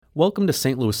Welcome to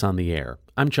St. Louis on the Air.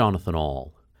 I'm Jonathan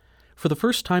Ahl. For the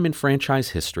first time in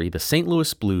franchise history, the St.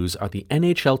 Louis Blues are the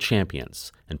NHL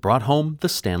champions and brought home the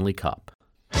Stanley Cup.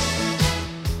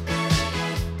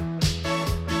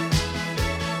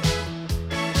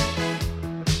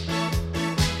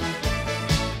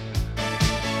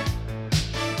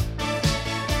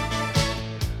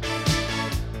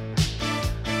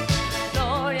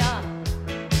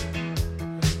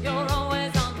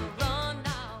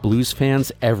 Blues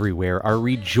fans everywhere are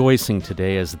rejoicing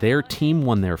today as their team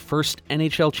won their first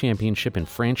NHL championship in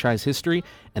franchise history,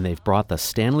 and they've brought the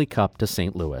Stanley Cup to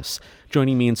St. Louis.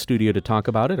 Joining me in studio to talk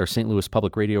about it are St. Louis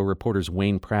Public Radio reporters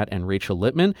Wayne Pratt and Rachel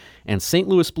Littman, and St.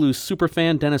 Louis Blues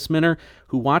superfan Dennis Minner,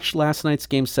 who watched last night's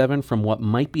Game 7 from what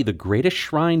might be the greatest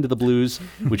shrine to the Blues,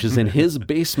 which is in his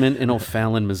basement in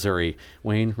O'Fallon, Missouri.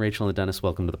 Wayne, Rachel, and Dennis,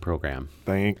 welcome to the program.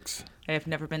 Thanks. I have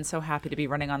never been so happy to be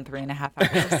running on 3.5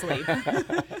 hours of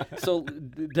sleep. So,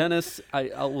 Dennis,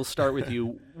 I will start with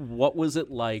you. What was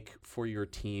it like for your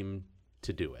team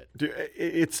to do it?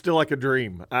 It's still like a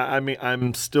dream. I mean,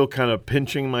 I'm still kind of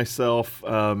pinching myself.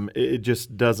 It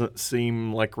just doesn't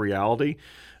seem like reality.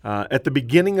 At the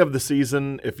beginning of the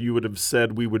season, if you would have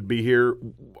said we would be here,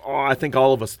 I think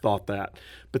all of us thought that.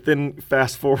 But then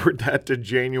fast forward that to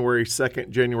January 2nd,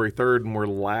 January 3rd, and we're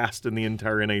last in the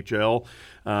entire NHL.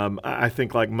 I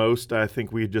think like most, I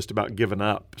think we had just about given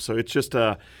up. So it's just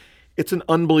it's an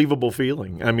unbelievable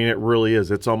feeling. I mean, it really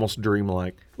is. It's almost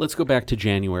dreamlike. Let's go back to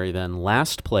January then.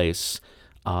 Last place,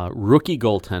 rookie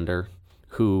goaltender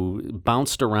who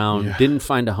bounced around, didn't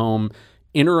find a home.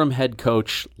 Interim head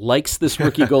coach likes this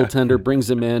rookie goaltender, brings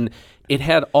him in. It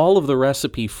had all of the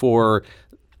recipe for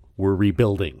we're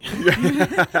rebuilding.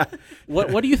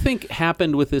 What do you think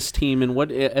happened with this team,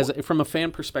 and from a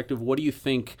fan perspective, what do you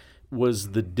think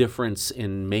was the difference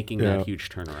in making that huge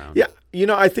turnaround?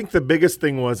 Yeah, I think the biggest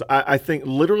thing was I think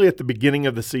literally at the beginning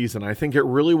of the season, I think it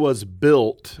really was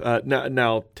built.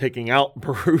 Now taking out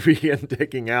Berube and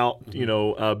taking out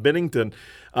Binnington.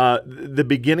 The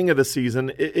beginning of the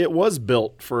season, it was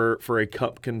built for a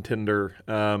cup contender,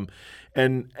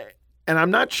 and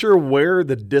I'm not sure where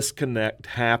the disconnect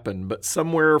happened, but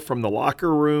somewhere from the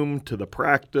locker room to the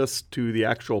practice to the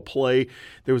actual play,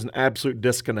 there was an absolute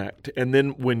disconnect. And then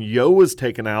when Yeo was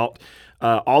taken out,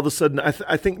 all of a sudden, I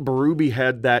think Berube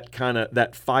had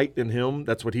that fight in him.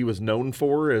 That's what he was known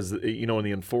for, as in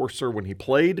the enforcer when he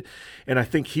played. And I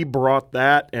think he brought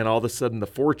that, and all of a sudden the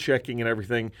forechecking and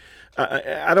everything.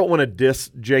 I don't want to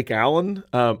diss Jake Allen,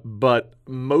 but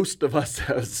most of us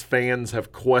as fans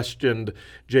have questioned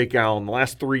Jake Allen the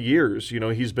last 3 years.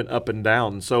 He's been up and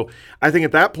down. So I think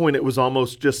at that point it was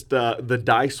almost just the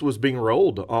dice was being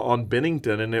rolled on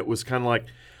Binnington, and it was kind of like,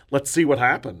 let's see what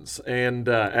happens. And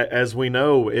as we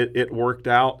know, it worked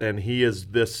out, and he is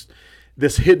this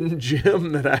hidden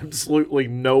gem that absolutely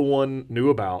no one knew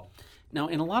about. Now,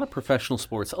 in a lot of professional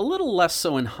sports, a little less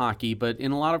so in hockey, but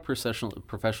in a lot of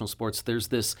professional sports, there's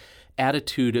this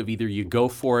attitude of either you go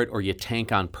for it or you tank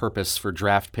on purpose for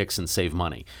draft picks and save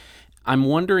money. I'm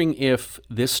wondering if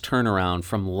this turnaround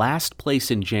from last place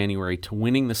in January to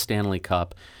winning the Stanley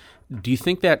Cup, do you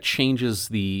think that changes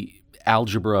the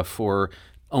algebra for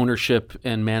ownership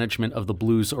and management of the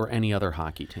Blues or any other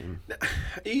hockey team?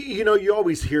 You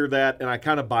always hear that, and I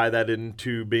kind of buy that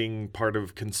into being part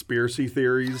of conspiracy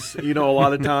theories, a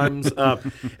lot of times.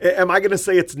 Am I going to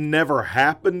say it's never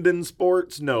happened in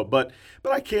sports? No, but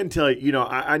I can tell you,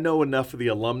 I know enough of the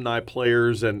alumni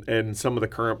players and some of the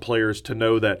current players to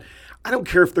know that I don't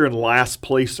care if they're in last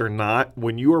place or not.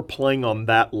 When you are playing on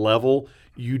that level,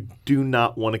 you do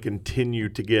not want to continue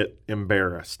to get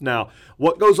embarrassed. Now,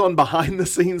 what goes on behind the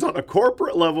scenes on a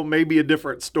corporate level may be a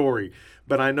different story,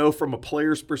 but I know from a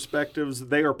player's perspective,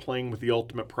 they are playing with the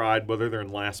ultimate pride, whether they're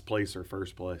in last place or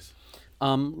first place.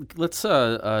 Let's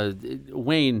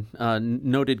Wayne,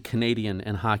 noted Canadian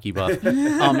and hockey buff.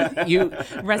 You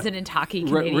resident hockey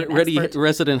Canadian expert.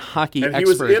 Resident hockey and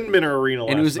expert. He was in Minner Arena last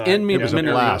night. And he was in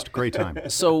Minner Arena. Great time.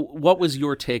 So what was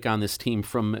your take on this team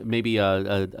from maybe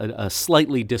a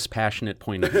slightly dispassionate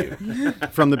point of view?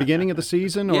 From the beginning of the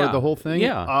season or the whole thing?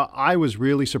 Yeah. I was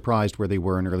really surprised where they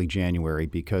were in early January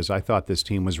because I thought this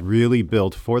team was really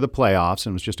built for the playoffs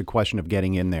and it was just a question of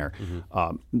getting in there.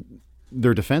 Mm-hmm.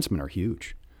 Their defensemen are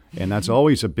huge. And that's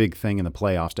always a big thing in the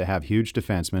playoffs, to have huge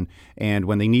defensemen. And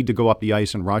when they need to go up the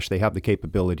ice and rush, they have the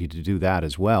capability to do that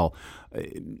as well.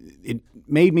 It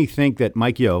made me think that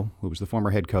Mike Yeo, who was the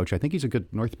former head coach, I think he's a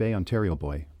good North Bay, Ontario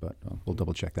boy, but we'll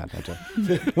double-check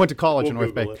that. Went to college in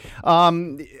North Bay.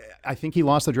 I think he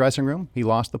lost the dressing room. He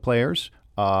lost the players.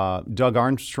 Doug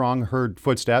Armstrong heard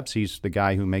footsteps. He's the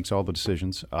guy who makes all the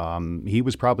decisions. He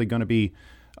was probably going to be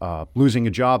losing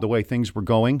a job the way things were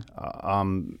going,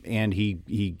 and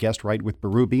he guessed right with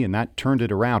Berube, and that turned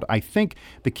it around. I think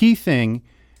the key thing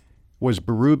was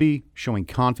Berube showing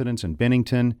confidence in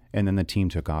Binnington, and then the team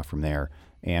took off from there.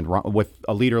 And with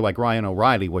a leader like Ryan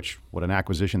O'Reilly, what an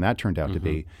acquisition that turned out to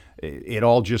be, it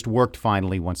all just worked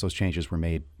finally once those changes were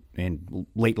made in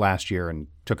late last year and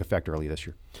took effect early this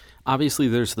year. Obviously,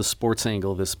 there's the sports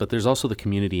angle of this, but there's also the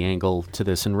community angle to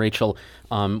this. And Rachel,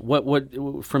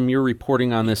 what from your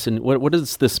reporting on this, and what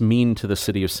does this mean to the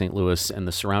city of St. Louis and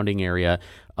the surrounding area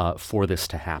for this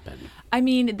to happen? I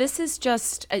mean, this is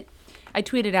just. I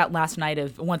tweeted out last night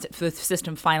of once the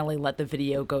system finally let the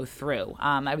video go through.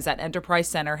 I was at Enterprise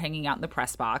Center hanging out in the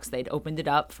press box. They'd opened it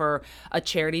up for a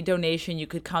charity donation. You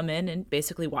could come in and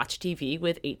basically watch TV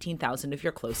with 18,000 of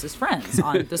your closest friends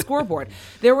on the scoreboard.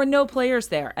 There were no players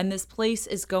there, and this place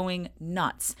is going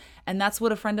nuts. And that's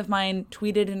what a friend of mine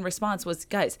tweeted in response was,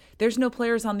 guys, there's no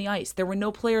players on the ice. There were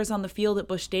no players on the field at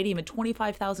Busch Stadium, and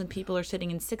 25,000 people are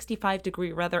sitting in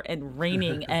 65-degree weather and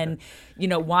raining and,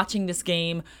 watching this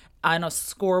game on a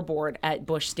scoreboard at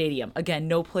Busch Stadium. Again,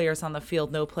 no players on the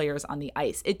field, no players on the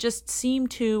ice. It just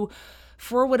seemed to,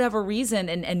 for whatever reason,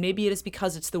 and maybe it is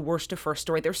because it's the worst to first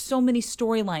story. There's so many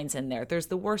storylines in there. There's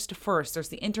the worst to first. There's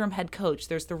the interim head coach.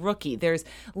 There's the rookie. There's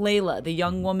Layla, the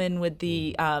young woman with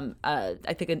the, I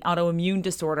think, an autoimmune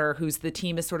disorder, who's the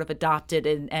team has sort of adopted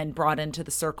and brought into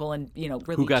the circle and,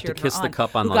 really who got to kiss the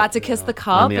cup on who got to kiss the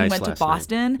cup and went to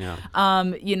Boston.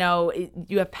 Yeah.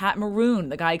 You have Pat Maroon,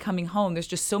 the guy coming home. There's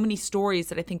just so many stories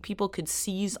that I think people could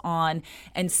seize on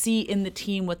and see in the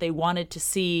team what they wanted to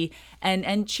see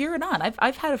and cheer it on.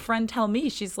 I've had a friend tell me,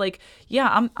 she's like,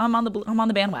 yeah, I'm on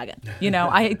the bandwagon.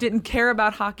 I didn't care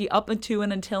about hockey up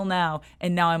until now,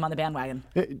 and now I'm on the bandwagon.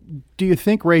 Do you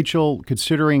think, Rachel,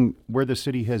 considering where the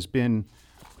city has been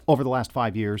over the last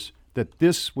 5 years, that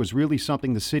this was really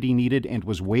something the city needed and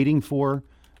was waiting for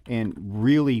and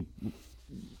really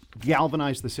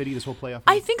galvanized the city this whole playoff?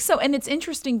 I think so. And it's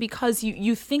interesting because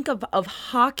you think of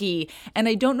hockey, and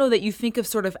I don't know that you think of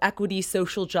sort of equity,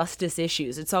 social justice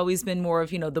issues. It's always been more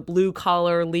of, the blue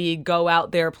collar league, go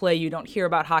out there, play. You don't hear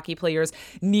about hockey players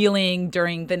kneeling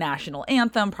during the national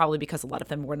anthem, probably because a lot of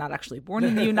them were not actually born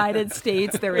in the United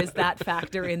States. There is that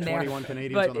factor in there. 21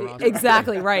 Canadians on the roster.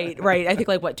 Exactly, right. I think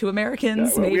 2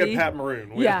 Americans, maybe. We had Pat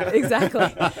Maroon. Yeah,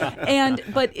 exactly.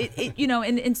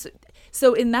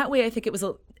 So in that way, I think it was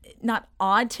not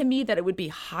odd to me that it would be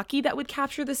hockey that would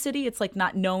capture the city. It's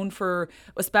not known for,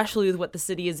 especially with what the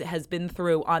city has been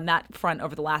through on that front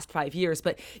over the last 5 years.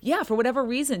 But yeah, for whatever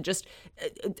reason, just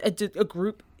a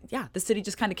group, the city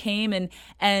just kind of came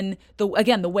and the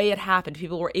way it happened,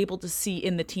 people were able to see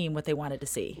in the team what they wanted to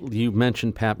see. You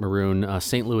mentioned Pat Maroon,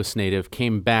 St. Louis native,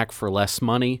 came back for less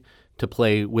money to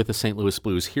play with the St. Louis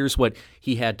Blues. Here's what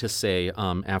he had to say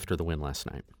after the win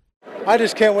last night. I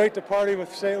just can't wait to party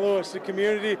with St. Louis, the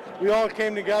community. We all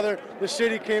came together. The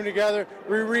city came together.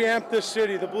 We reamped this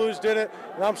city. The Blues did it,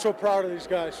 and I'm so proud of these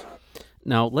guys.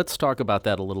 Now, let's talk about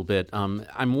that a little bit.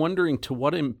 I'm wondering to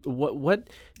what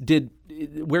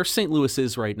where St. Louis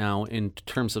is right now in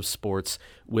terms of sports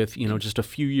with, just a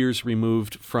few years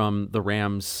removed from the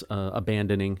Rams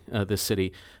abandoning the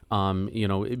city,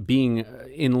 being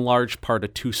in large part a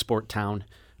two-sport town.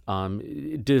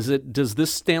 Does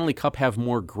this Stanley Cup have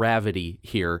more gravity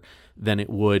here than it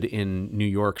would in New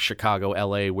York, Chicago,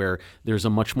 LA, where there's a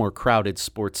much more crowded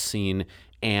sports scene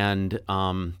and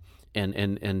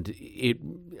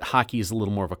hockey is a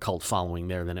little more of a cult following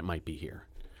there than it might be here?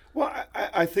 Well,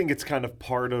 I think it's kind of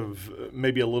part of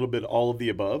maybe a little bit all of the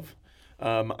above.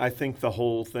 I think the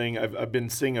whole thing, I've been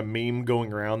seeing a meme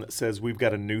going around that says we've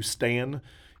got a new Stan,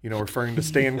 referring to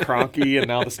Stan Kroenke and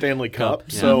now the Stanley Cup.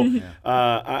 Yeah. So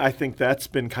I think that's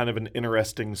been kind of an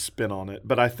interesting spin on it.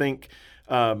 But I think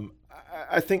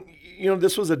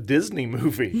this was a Disney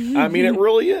movie. I mean, it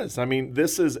really is. I mean,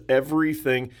 this is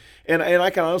everything. And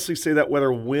I can honestly say that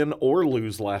whether win or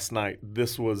lose last night,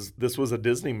 this was a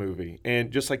Disney movie. And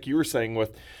just like you were saying,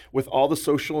 with all the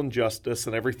social injustice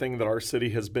and everything that our city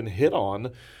has been hit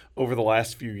on over the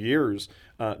last few years,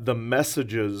 the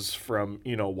messages from,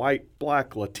 white,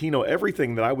 black, Latino,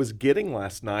 everything that I was getting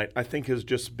last night, I think has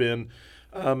just been,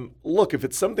 look, if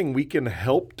it's something we can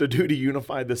help to do to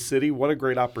unify the city, what a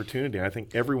great opportunity. I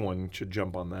think everyone should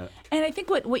jump on that. And I think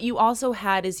what you also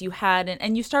had is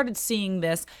and you started seeing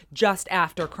this just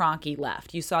after Kroenke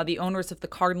left. You saw the owners of the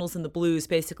Cardinals and the Blues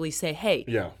basically say, hey,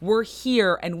 we're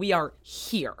here and we are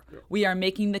here. Yeah. We are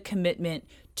making the commitment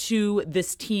to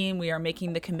this team. We are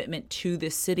making the commitment to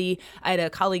this city. I had a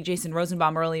colleague, Jason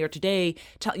Rosenbaum, earlier today.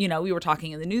 We were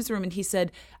talking in the newsroom, and he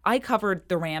said, I covered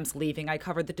the Rams leaving. I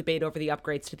covered the debate over the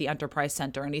upgrades to the Enterprise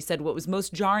Center. And he said what was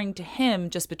most jarring to him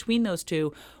just between those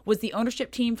two was the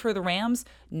ownership team for the Rams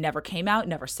never came out,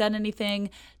 never said anything.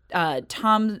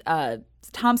 Tom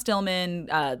Stillman,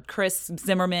 Chris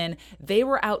Zimmerman, they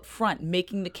were out front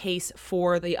making the case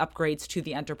for the upgrades to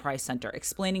the Enterprise Center,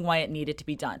 explaining why it needed to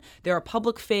be done. They're a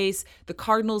public face. The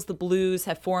Cardinals, the Blues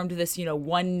have formed this,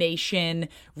 one nation,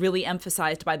 really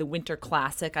emphasized by the Winter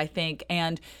Classic, I think,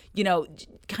 and,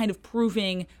 kind of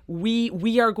proving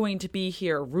we are going to be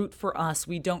here, root for us.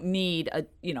 We don't need a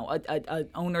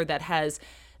owner that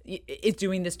is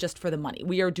doing this just for the money.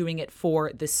 We are doing it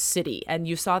for the city. And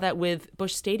you saw that with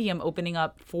Busch Stadium opening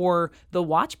up for the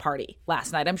watch party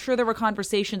last night. I'm sure there were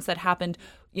conversations that happened,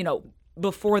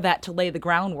 before that to lay the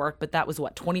groundwork, but that was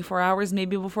 24 hours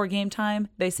maybe before game time.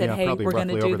 They said, hey, we're going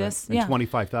to do this. And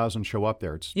 25,000 show up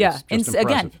there. It's and impressive.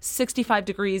 Again, 65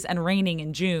 degrees and raining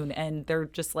in June, and they're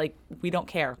just like, we don't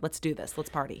care. Let's do this. Let's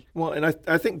party. Well, and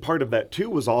I think part of that, too,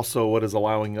 was also what is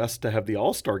allowing us to have the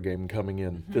All-Star game coming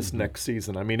in this next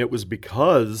season. I mean, it was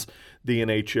because the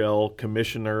NHL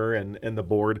commissioner and the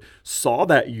board saw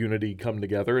that unity come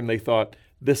together, and they thought,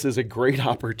 this is a great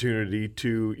opportunity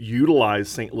to utilize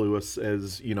St. Louis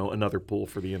as, another pool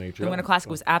for the NHL. The Winter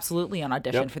Classic was absolutely on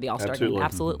audition for the All-Star game.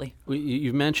 Absolutely.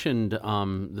 You've mentioned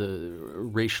the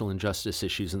racial injustice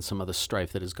issues and some of the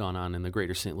strife that has gone on in the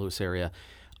greater St. Louis area.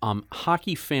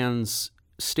 Hockey fans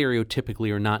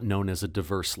stereotypically are not known as a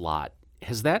diverse lot.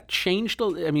 Has that changed?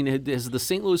 I mean, has the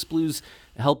St. Louis Blues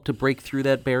helped to break through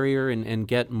that barrier and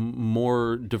get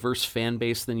more diverse fan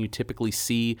base than you typically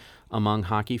see among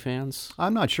hockey fans?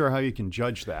 I'm not sure how you can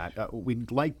judge that. We'd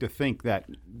like to think that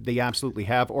they absolutely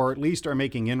have, or at least are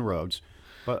making inroads.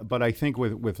 But I think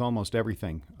with almost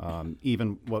everything,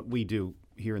 even what we do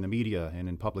here in the media and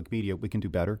in public media, we can do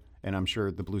better. And I'm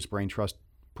sure the Blues Brain Trust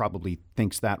probably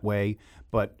thinks that way.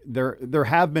 But there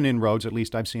have been inroads, at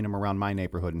least I've seen them around my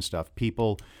neighborhood and stuff.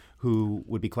 People who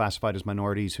would be classified as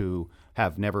minorities who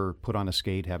have never put on a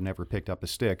skate, have never picked up a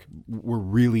stick, were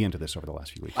really into this over the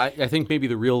last few weeks. I think maybe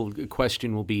the real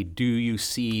question will be, do you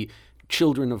see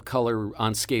children of color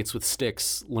on skates with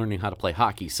sticks learning how to play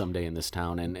hockey someday in this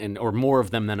town, and or more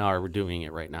of them than are doing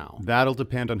it right now? That'll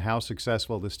depend on how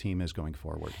successful this team is going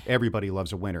forward. Everybody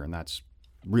loves a winner, and that's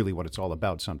really what it's all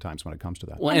about sometimes when it comes to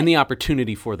that. Well, and the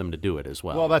opportunity for them to do it as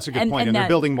well. Well, that's a good point. And they're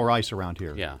building more ice around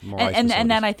here. Yeah. And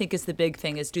that, I think, is the big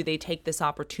thing, is do they take this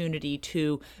opportunity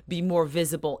to be more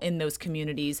visible in those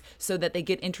communities so that they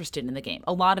get interested in the game?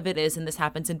 A lot of it is, and this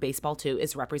happens in baseball too,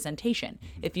 is representation.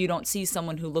 If you don't see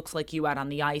someone who looks like you out on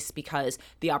the ice because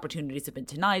the opportunities have been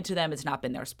denied to them, it's not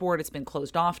been their sport, it's been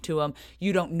closed off to them,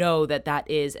 you don't know that that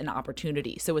is an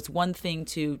opportunity. So it's one thing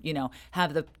to,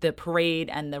 have the parade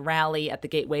and the rally at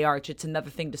the Gateway Arch. It's another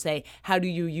thing to say, how do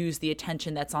you use the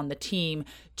attention that's on the team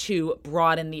to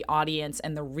broaden the audience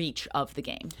and the reach of the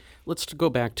game? Let's go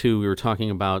back to, we were talking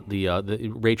about the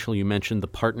Rachel, you mentioned the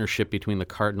partnership between the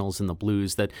Cardinals and the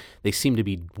Blues, that they seem to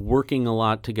be working a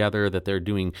lot together, that they're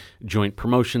doing joint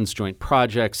promotions, joint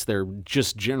projects, they're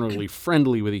just generally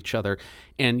friendly with each other.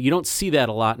 And you don't see that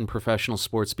a lot in professional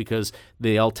sports because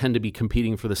they all tend to be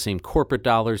competing for the same corporate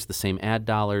dollars, the same ad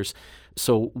dollars.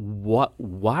 So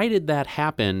why did that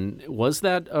happen? Was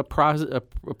that a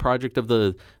project of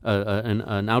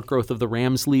an outgrowth of the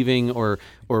Rams leaving, or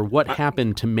what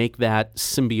happened to make that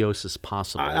symbiosis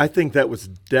possible? I think that was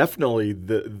definitely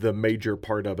the major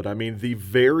part of it. I mean, the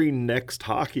very next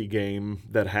hockey game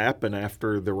that happened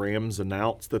after the Rams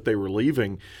announced that they were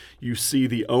leaving, you see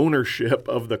the ownership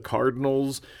of the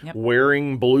Cardinals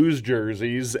wearing Blues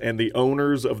jerseys and the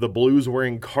owners of the Blues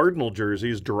wearing Cardinal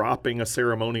jerseys dropping a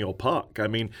ceremonial puck. I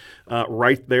mean,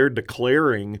 right there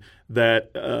declaring that,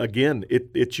 again,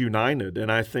 it's united.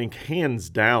 And I think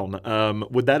hands down,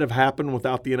 would that have happened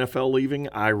without the NFL leaving?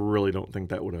 I really don't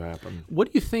think that would have happened. What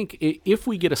do you think if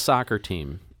we get a soccer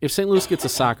team? If St. Louis gets a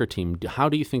soccer team, how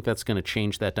do you think that's going to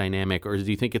change that dynamic, or do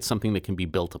you think it's something that can be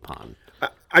built upon?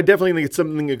 I definitely think it's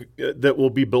something that will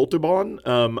be built upon.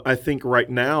 I think right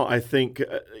now,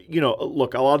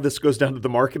 look, a lot of this goes down to the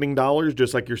marketing dollars,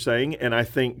 just like you're saying, and I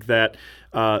think that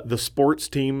the sports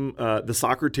team, the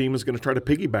soccer team, is going to try to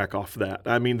piggyback off that.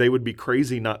 I mean, they would be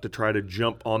crazy not to try to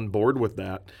jump on board with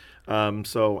that.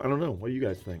 So I don't know. What do you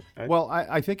guys think? Well,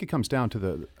 I think it comes down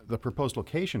to the proposed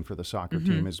location for the soccer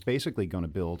team is basically going to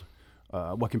build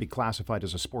what can be classified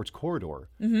as a sports corridor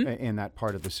in that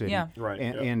part of the city. Yeah. Right.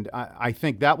 And I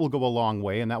think that will go a long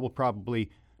way, and that will probably,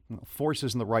 force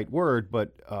isn't the right word,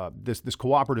 but this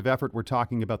cooperative effort we're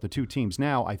talking about, the two teams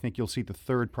now, I think you'll see the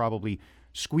third probably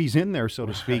squeeze in there, so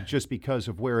to speak, just because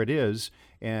of where it is,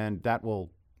 and that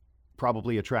will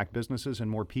probably attract businesses and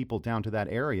more people down to that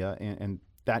area, and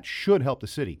that should help the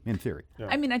city, in theory. Yeah.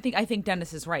 I mean, I think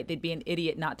Dennis is right. They'd be an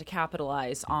idiot not to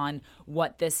capitalize on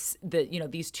what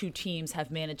these two teams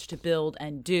have managed to build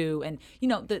and do. And,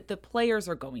 the players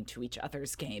are going to each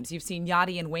other's games. You've seen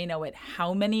Yadi and Waino at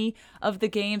how many of the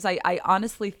games? I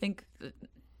honestly think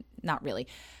not really.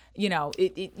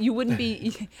 You wouldn't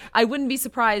be. I wouldn't be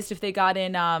surprised if they got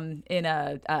in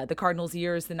the Cardinals'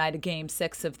 ears the night of Game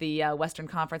 6 of the Western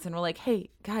Conference and were like, "Hey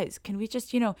guys, can we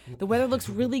just the weather looks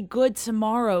really good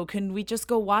tomorrow? Can we just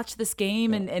go watch this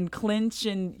game and clinch?"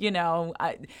 And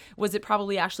was it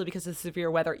probably actually because of the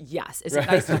severe weather? Yes. Is it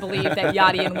nice to believe that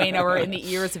Yadi and Waino are in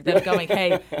the ears of them going,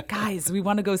 "Hey guys, we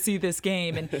want to go see this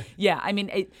game"? And yeah, I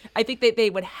mean, I think that they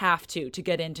would have to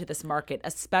get into this market,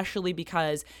 especially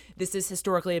because this is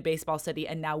historically a baseball city,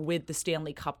 and now with the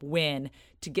Stanley Cup win,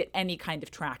 to get any kind of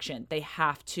traction, they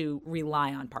have to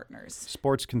rely on partners.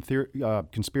 Sports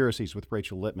Conspiracies with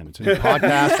Rachel Littman. It's a new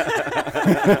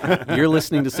podcast. You're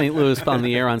listening to St. Louis on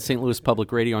the air on St. Louis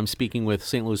Public Radio. I'm speaking with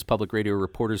St. Louis Public Radio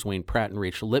reporters Wayne Pratt and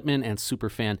Rachel Littman and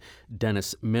superfan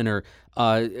Dennis Minner.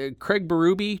 Craig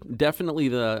Berube, definitely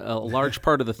a large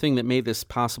part of the thing that made this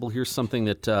possible. Here's something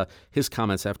that his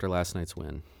comments after last night's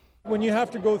win. When you have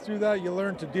to go through that, you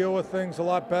learn to deal with things a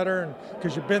lot better, and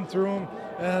because you've been through them.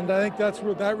 And I think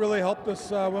that really helped us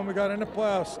when we got into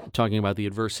playoffs. Talking about the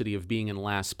adversity of being in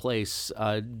last place,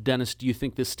 Dennis, do you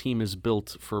think this team is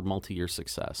built for multi-year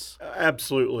success?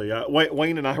 Absolutely.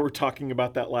 Wayne and I were talking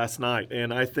about that last night,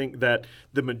 and I think that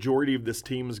the majority of this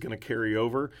team is going to carry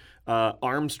over.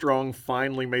 Armstrong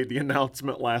finally made the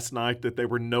announcement last night that they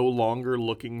were no longer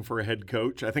looking for a head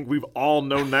coach. I think we've all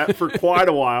known that for quite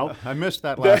a while. I missed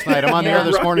that last night. I'm on the air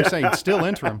this morning saying it's still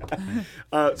interim.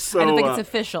 So I don't think it's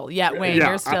official yet, Wayne.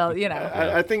 You're still,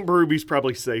 I think Berube's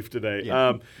probably safe today.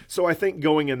 Yeah. So I think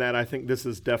going in that, I think this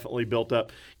is definitely built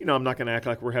up. I'm not going to act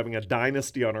like we're having a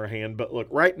dynasty on our hand, but look,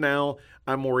 right now,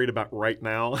 I'm worried about right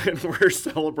now, and we're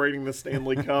celebrating the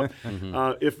Stanley Cup.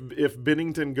 If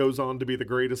Binnington goes on to be the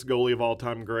greatest goalie of all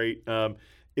time, great.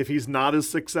 If he's not as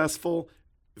successful,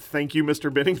 thank you,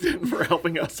 Mr. Binnington, for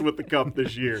helping us with the cup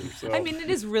this year. So. I mean, it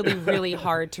is really, really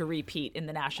hard to repeat in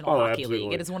the National Hockey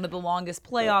League. It is one of the longest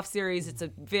playoff series. It's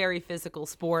a very physical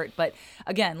sport. But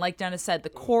again, like Dennis said, the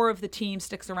core of the team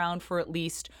sticks around for at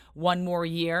least one more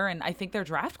year. And I think their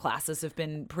draft classes have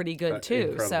been pretty good, too.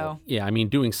 Incredible. So yeah, I mean,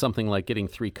 doing something like getting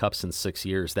 3 cups in 6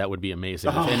 years, that would be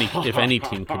amazing if any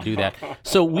team could do that.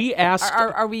 So we asked...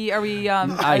 Are we...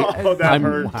 that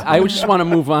hurts. I just want to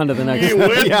move on to the next...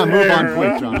 Move on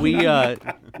quick.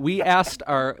 We asked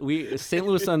St.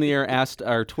 Louis on the Air asked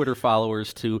our Twitter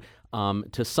followers to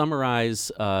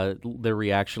summarize their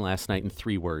reaction last night in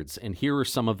 3 words, and here are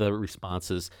some of the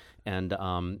responses. And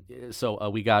so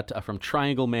we got from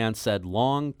Triangle Man said,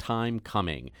 "Long time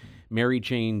coming." Mary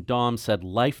Jane Daum said,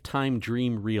 "Lifetime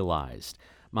dream realized."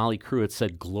 Molly Pruitt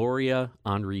said, "Gloria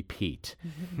on repeat."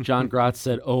 John Grotz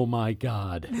said, "Oh my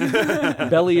God."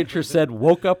 Belly Itcher said,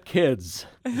 "Woke up kids."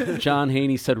 John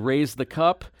Haney said, "Raise the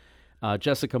cup."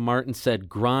 Jessica Martin said,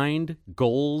 "Grind,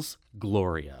 goals,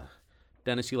 Gloria."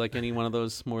 Dennis, you like any one of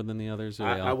those more than the others?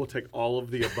 I will take all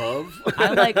of the above.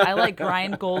 I like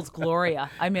grind, goals, Gloria.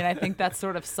 I mean, I think that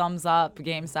sort of sums up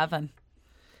Game 7.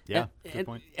 Yeah, good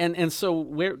point. And so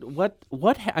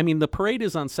I mean, the parade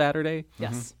is on Saturday.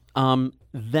 Yes.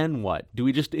 Then what? Do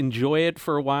we just enjoy it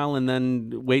for a while and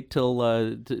then wait till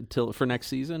for next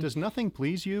season? Does nothing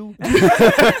please you?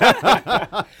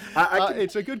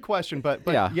 It's a good question, but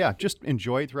yeah, just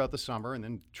enjoy it throughout the summer, and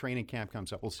then training camp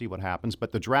comes up. We'll see what happens.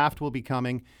 But the draft will be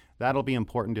coming. That'll be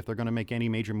important if they're going to make any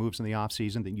major moves in the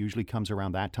offseason. That usually comes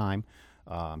around that time.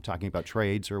 I'm talking about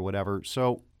trades or whatever.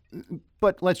 So.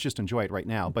 But let's just enjoy it right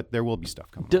now. But there will be stuff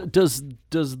coming.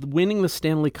 Does winning the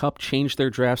Stanley Cup change their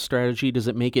draft strategy? Does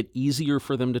it make it easier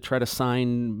for them to try to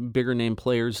sign bigger name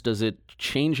players? Does it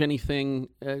change anything?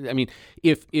 I mean,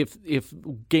 if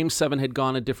Game 7 had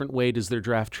gone a different way, does their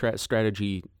draft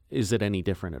strategy, is it any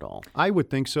different at all? I would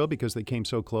think so, because they came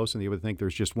so close, and they would think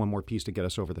there's just one more piece to get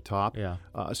us over the top. Yeah.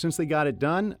 Since they got it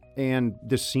done, and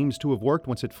this seems to have worked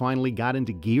once it finally got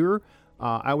into gear,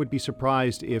 I would be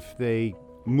surprised if they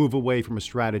move away from a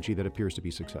strategy that appears to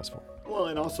be successful. Well,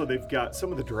 and also they've got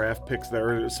some of the draft picks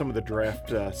there, some of the draft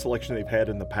selection they've had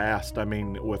in the past. I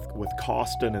mean, with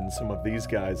Costin and some of these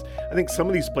guys, I think some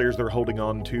of these players they're holding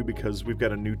on to because we've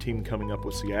got a new team coming up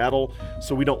with Seattle,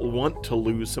 so we don't want to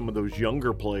lose some of those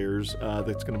younger players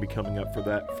that's going to be coming up for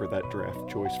that draft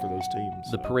choice for those teams.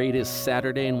 The parade is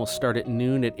Saturday and will start at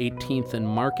noon at 18th and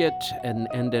Market and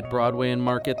end at Broadway and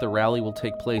Market. The rally will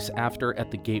take place after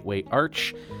at the Gateway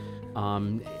Arch.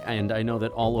 And I know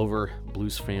that all over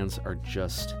Blues fans are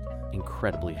just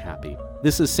incredibly happy.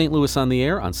 This is St. Louis on the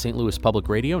Air on St. Louis Public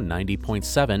Radio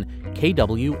 90.7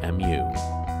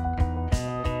 KWMU.